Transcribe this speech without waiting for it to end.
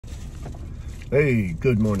Hey,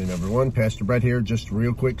 good morning, everyone. Pastor Brett here. Just a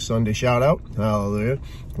real quick Sunday shout out. Hallelujah.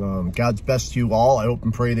 God's best to you all. I hope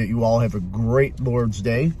and pray that you all have a great Lord's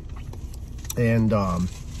Day. And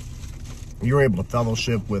you're able to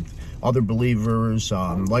fellowship with other believers,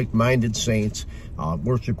 like-minded saints,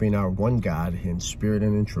 worshiping our one God in spirit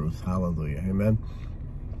and in truth. Hallelujah. Amen.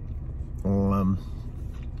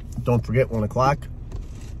 Don't forget, 1 o'clock,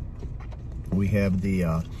 we have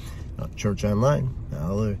the church online.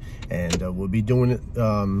 Hallelujah. And we'll be doing it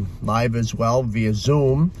live as well via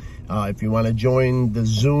Zoom. If you want to join the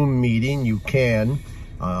Zoom meeting, you can.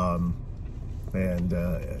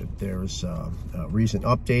 There's a recent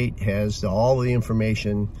update, has all the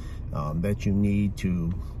information that you need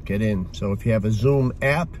to get in. So if you have a Zoom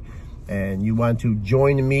app and you want to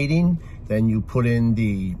join the meeting, then you put in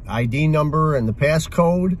the ID number and the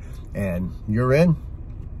passcode and you're in.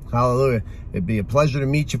 Hallelujah. It'd be a pleasure to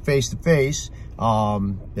meet you face to face.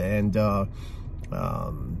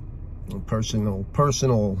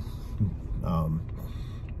 Personal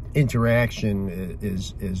interaction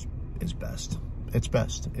is best. It's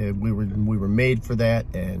best. We were made for that,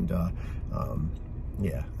 and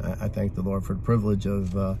yeah, I thank the Lord for the privilege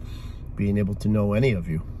of being able to know any of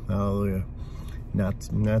you. Hallelujah. Not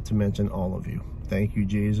to mention all of you. Thank you,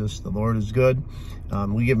 Jesus. The Lord is good.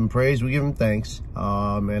 We give him praise. We give him thanks.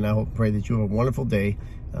 And I hope, pray that you have a wonderful day.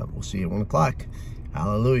 We'll see you at 1 o'clock.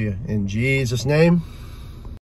 Hallelujah. In Jesus' name.